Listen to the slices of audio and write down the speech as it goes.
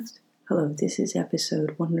Hello, this is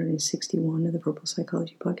episode 161 of the Purple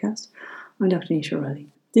Psychology Podcast. I'm Dr. Nisha Riley.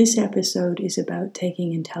 This episode is about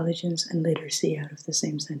taking intelligence and literacy out of the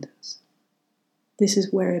same sentence. This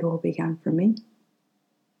is where it all began for me.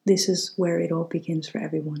 This is where it all begins for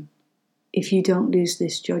everyone. If you don't lose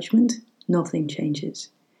this judgment, nothing changes.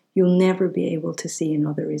 You'll never be able to see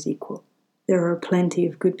another as equal. There are plenty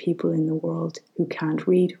of good people in the world who can't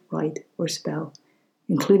read, write, or spell,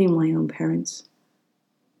 including my own parents,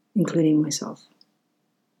 including myself.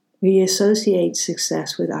 We associate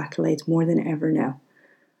success with accolades more than ever now.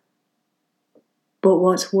 But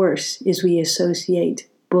what's worse is we associate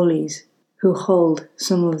bullies who hold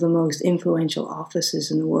some of the most influential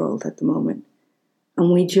offices in the world at the moment,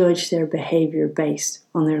 and we judge their behavior based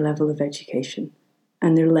on their level of education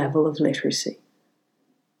and their level of literacy.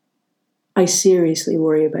 I seriously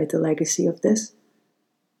worry about the legacy of this.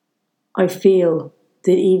 I feel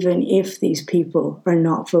that even if these people are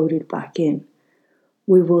not voted back in,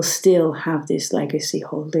 we will still have this legacy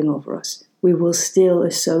holding over us. We will still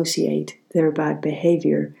associate their bad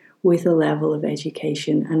behavior with a level of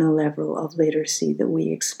education and a level of literacy that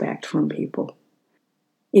we expect from people.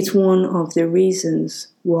 It's one of the reasons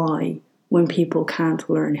why when people can't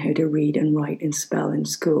learn how to read and write and spell in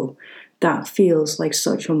school, that feels like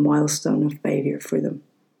such a milestone of failure for them.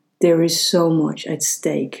 There is so much at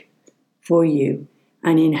stake for you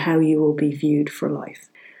and in how you will be viewed for life.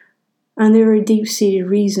 And there are deep-seated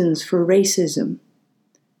reasons for racism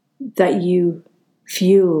that you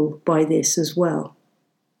fuel by this as well.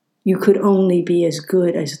 You could only be as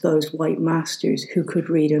good as those white masters who could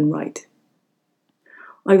read and write.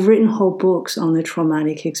 I've written whole books on the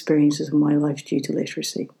traumatic experiences of my life due to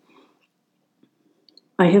literacy.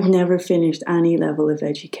 I have never finished any level of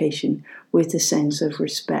education with a sense of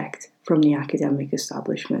respect from the academic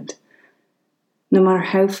establishment. No matter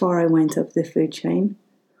how far I went up the food chain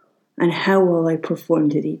and how well I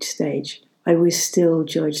performed at each stage, I was still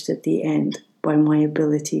judged at the end by my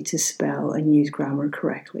ability to spell and use grammar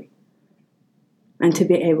correctly, and to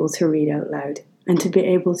be able to read out loud, and to be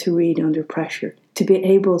able to read under pressure, to be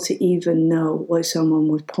able to even know what someone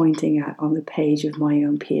was pointing at on the page of my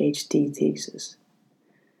own PhD thesis.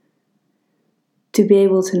 To be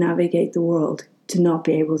able to navigate the world, to not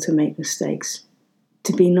be able to make mistakes,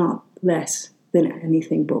 to be not less than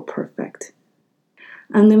anything but perfect.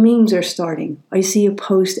 And the memes are starting. I see a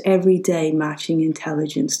post every day matching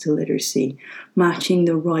intelligence to literacy, matching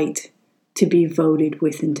the right to be voted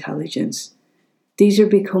with intelligence. These are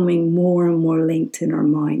becoming more and more linked in our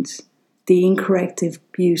minds. The incorrect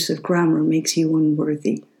use of grammar makes you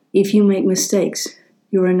unworthy. If you make mistakes,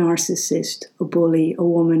 you're a narcissist, a bully, a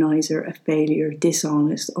womanizer, a failure,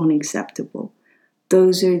 dishonest, unacceptable.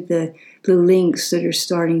 Those are the links that are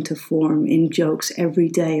starting to form in jokes every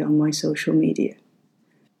day on my social media.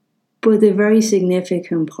 But the very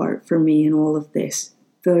significant part for me in all of this,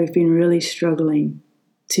 that I've been really struggling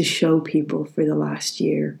to show people for the last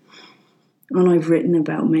year, and I've written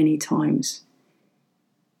about many times,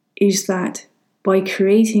 is that by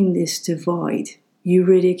creating this divide, you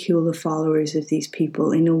ridicule the followers of these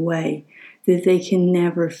people in a way that they can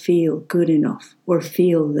never feel good enough or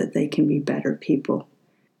feel that they can be better people.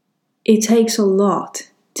 It takes a lot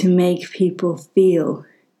to make people feel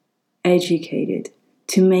educated,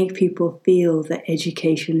 to make people feel that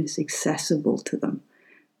education is accessible to them.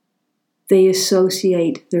 They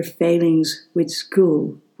associate their failings with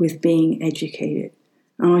school with being educated.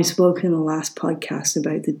 And I spoke in the last podcast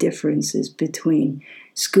about the differences between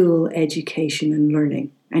school, education, and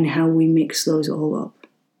learning, and how we mix those all up.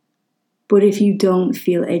 But if you don't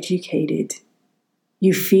feel educated,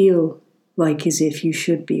 you feel like as if you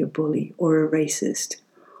should be a bully or a racist,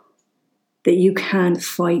 that you can't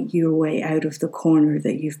fight your way out of the corner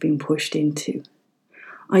that you've been pushed into.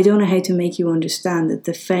 I don't know how to make you understand that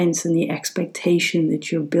the fence and the expectation that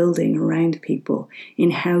you're building around people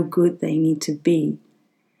in how good they need to be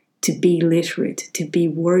literate, to be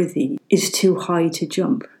worthy, is too high to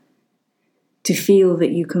jump. To feel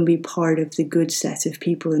that you can be part of the good set of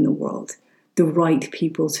people in the world, the right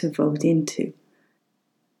people to vote into.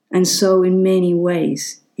 And so in many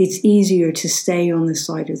ways, it's easier to stay on the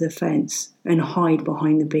side of the fence and hide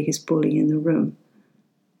behind the biggest bully in the room.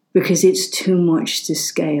 Because it's too much to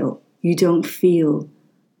scale. You don't feel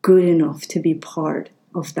good enough to be part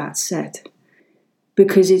of that set.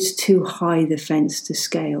 Because it's too high the fence to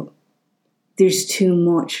scale. There's too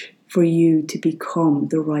much for you to become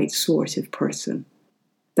the right sort of person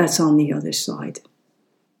that's on the other side.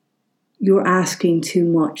 You're asking too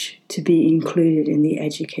much to be included in the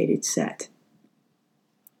educated set.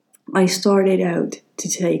 I started out to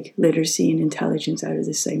take literacy and intelligence out of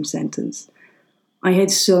the same sentence. I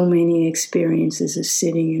had so many experiences of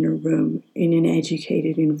sitting in a room in an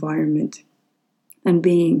educated environment and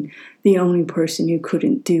being the only person who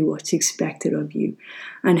couldn't do what's expected of you,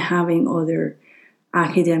 and having other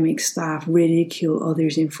academic staff ridicule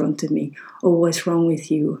others in front of me. Oh, what's wrong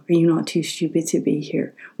with you? Are you not too stupid to be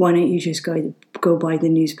here? Why don't you just go buy the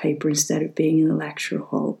newspaper instead of being in the lecture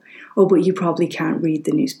hall? Oh, but you probably can't read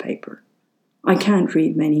the newspaper. I can't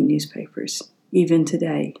read many newspapers, even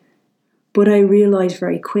today. But I realized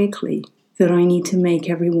very quickly that I need to make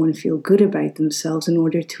everyone feel good about themselves in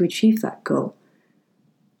order to achieve that goal.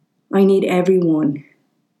 I need everyone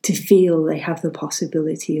to feel they have the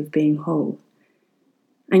possibility of being whole.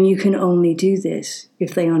 And you can only do this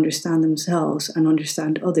if they understand themselves and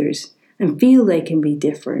understand others and feel they can be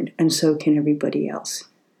different, and so can everybody else.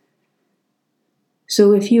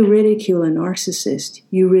 So if you ridicule a narcissist,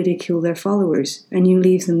 you ridicule their followers and you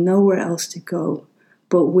leave them nowhere else to go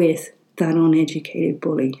but with that uneducated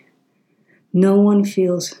bully. No one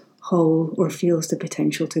feels whole or feels the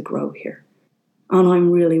potential to grow here. And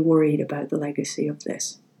I'm really worried about the legacy of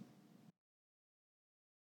this.